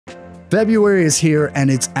February is here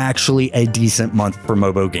and it's actually a decent month for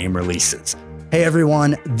mobile game releases. Hey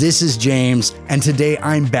everyone, this is James, and today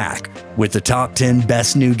I'm back with the top 10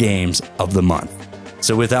 best new games of the month.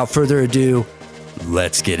 So without further ado,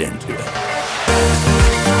 let's get into it.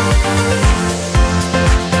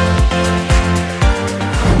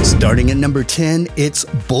 Starting at number 10, it's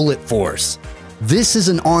Bullet Force. This is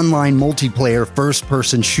an online multiplayer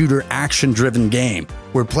first-person shooter action-driven game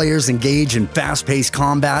where players engage in fast-paced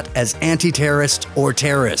combat as anti-terrorists or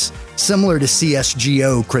terrorists, similar to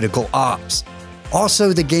CSGO Critical Ops.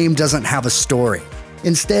 Also, the game doesn't have a story.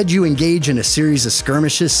 Instead, you engage in a series of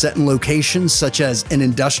skirmishes set in locations such as an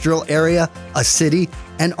industrial area, a city,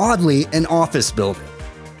 and oddly, an office building.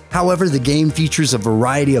 However, the game features a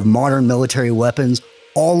variety of modern military weapons,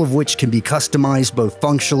 all of which can be customized both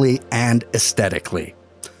functionally and aesthetically.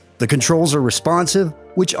 The controls are responsive,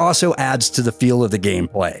 which also adds to the feel of the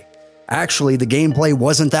gameplay. Actually, the gameplay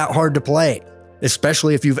wasn't that hard to play,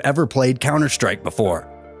 especially if you've ever played Counter-Strike before.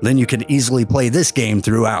 Then you can easily play this game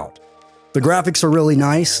throughout. The graphics are really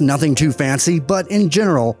nice, nothing too fancy, but in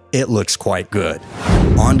general, it looks quite good.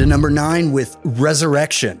 On to number 9 with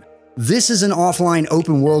Resurrection. This is an offline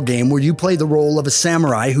open-world game where you play the role of a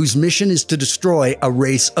samurai whose mission is to destroy a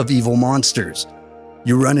race of evil monsters.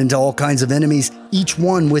 You run into all kinds of enemies, each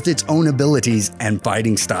one with its own abilities and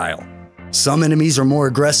fighting style. Some enemies are more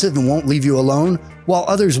aggressive and won't leave you alone, while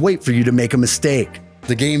others wait for you to make a mistake.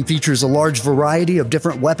 The game features a large variety of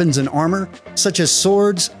different weapons and armor, such as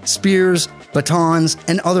swords, spears, batons,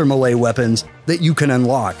 and other melee weapons that you can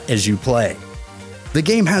unlock as you play. The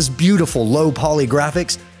game has beautiful low-poly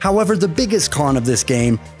graphics. However, the biggest con of this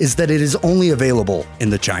game is that it is only available in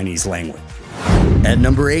the Chinese language. At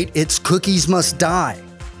number 8, it's Cookies Must Die.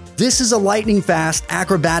 This is a lightning-fast,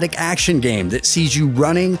 acrobatic action game that sees you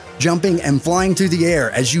running, jumping, and flying through the air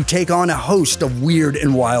as you take on a host of weird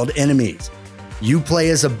and wild enemies. You play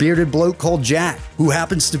as a bearded bloke called Jack, who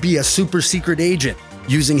happens to be a super-secret agent,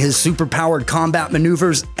 using his super-powered combat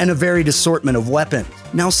maneuvers and a varied assortment of weapons.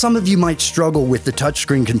 Now, some of you might struggle with the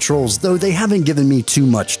touchscreen controls, though they haven't given me too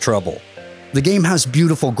much trouble. The game has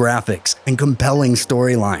beautiful graphics and compelling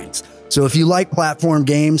storylines, so if you like platform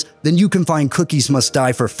games, then you can find Cookies Must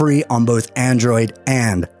Die for free on both Android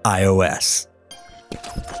and iOS.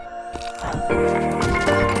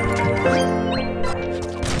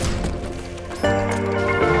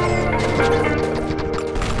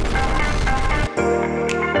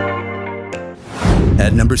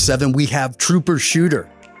 At number 7, we have Trooper Shooter.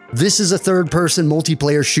 This is a third-person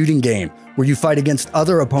multiplayer shooting game where you fight against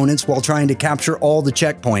other opponents while trying to capture all the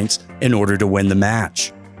checkpoints in order to win the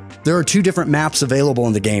match. There are 2 different maps available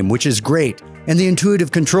in the game, which is great, and the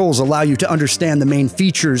intuitive controls allow you to understand the main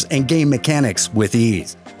features and game mechanics with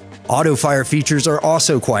ease. Auto-fire features are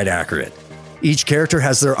also quite accurate. Each character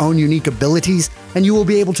has their own unique abilities, and you will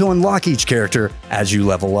be able to unlock each character as you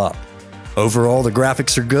level up. Overall, the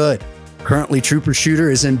graphics are good. Currently, Trooper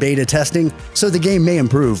Shooter is in beta testing, so the game may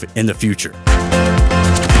improve in the future.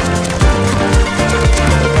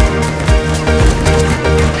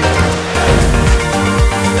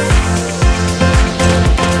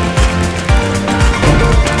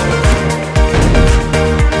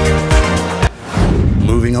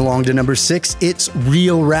 Moving along to number 6, it's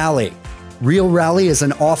Real Rally. Real Rally is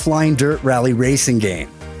an offline dirt rally racing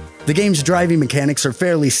game. The game's driving mechanics are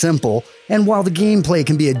fairly simple, and while the gameplay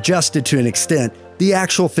can be adjusted to an extent, the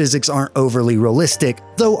actual physics aren't overly realistic,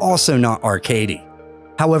 though also not arcadey.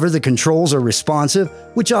 However, the controls are responsive,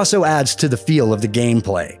 which also adds to the feel of the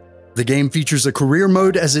gameplay. The game features a career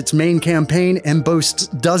mode as its main campaign and boasts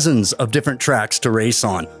dozens of different tracks to race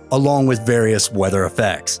on, along with various weather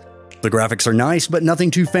effects. The graphics are nice, but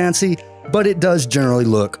nothing too fancy, but it does generally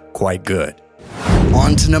look quite good.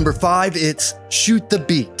 On to number 5, it's Shoot the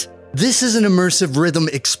Beat. This is an immersive rhythm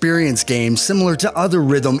experience game similar to other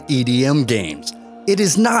rhythm EDM games. It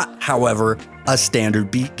is not, however, a standard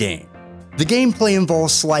beat game. The gameplay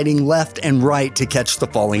involves sliding left and right to catch the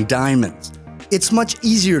falling diamonds. It's much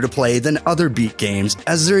easier to play than other beat games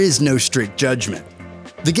as there is no strict judgment.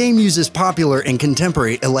 The game uses popular and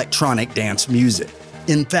contemporary electronic dance music.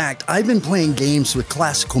 In fact, I've been playing games with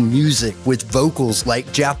classical music with vocals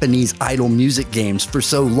like Japanese idol music games for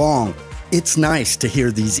so long. It's nice to hear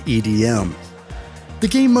these EDMs. The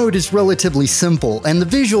game mode is relatively simple and the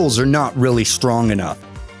visuals are not really strong enough.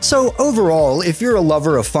 So overall, if you're a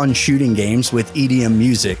lover of fun shooting games with EDM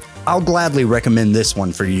music, I'll gladly recommend this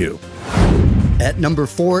one for you. At number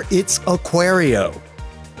 4, it's Aquario.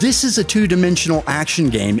 This is a 2-dimensional action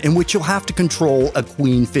game in which you'll have to control a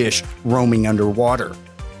queen fish roaming underwater.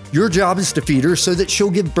 Your job is to feed her so that she'll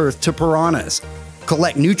give birth to piranhas.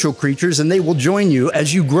 Collect neutral creatures and they will join you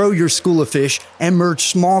as you grow your school of fish and merge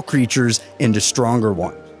small creatures into stronger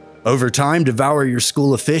ones. Over time, devour your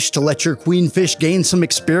school of fish to let your queen fish gain some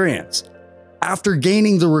experience. After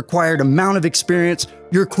gaining the required amount of experience,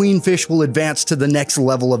 your queen fish will advance to the next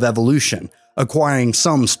level of evolution, acquiring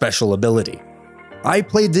some special ability. I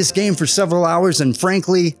played this game for several hours and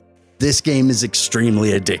frankly, this game is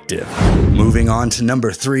extremely addictive. Moving on to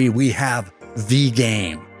number 3, we have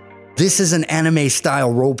VGame. This is an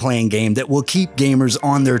anime-style role-playing game that will keep gamers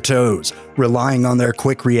on their toes, relying on their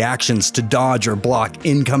quick reactions to dodge or block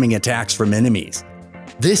incoming attacks from enemies.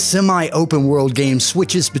 This semi-open world game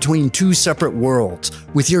switches between 2 separate worlds,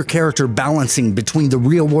 with your character balancing between the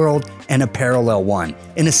real world and a parallel one,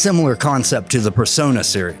 in a similar concept to the Persona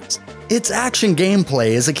series. Its action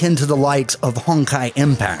gameplay is akin to the likes of Honkai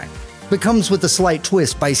Impact, but comes with a slight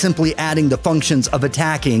twist by simply adding the functions of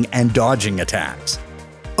attacking and dodging attacks.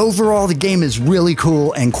 Overall, the game is really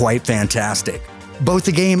cool and quite fantastic. Both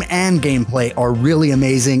the game and gameplay are really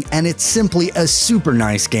amazing, and it's simply a super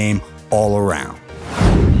nice game all around.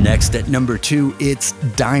 Next at number 2, it's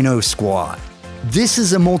Dino Squad. This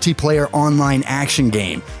is a multiplayer online action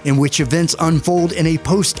game in which events unfold in a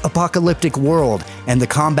post-apocalyptic world and the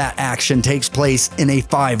combat action takes place in a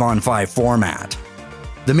 5-on-5 format.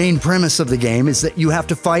 The main premise of the game is that you have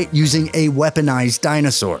to fight using a weaponized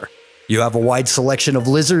dinosaur. You have a wide selection of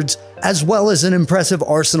lizards, as well as an impressive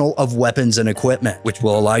arsenal of weapons and equipment, which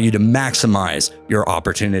will allow you to maximize your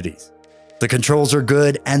opportunities. The controls are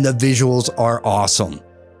good and the visuals are awesome.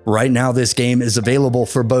 Right now, this game is available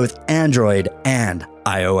for both Android and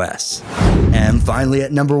iOS. And finally,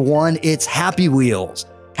 at number 1, it's Happy Wheels.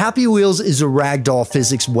 Happy Wheels is a ragdoll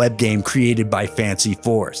physics web game created by Fancy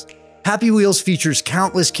Force. Happy Wheels features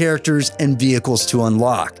countless characters and vehicles to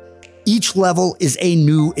unlock. Each level is a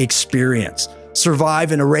new experience.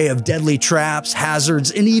 Survive an array of deadly traps, hazards,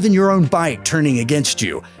 and even your own bike turning against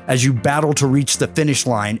you as you battle to reach the finish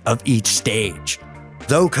line of each stage.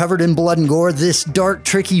 Though covered in blood and gore, this dark,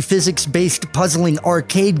 tricky physics-based puzzling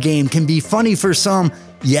arcade game can be funny for some,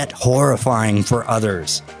 yet horrifying for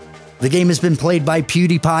others. The game has been played by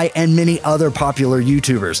PewDiePie and many other popular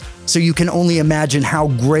YouTubers, so you can only imagine how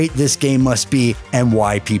great this game must be and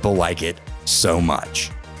why people like it so much.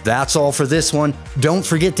 That's all for this one. Don't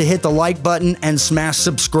forget to hit the like button and smash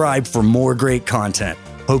subscribe for more great content.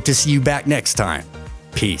 Hope to see you back next time.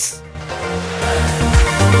 Peace.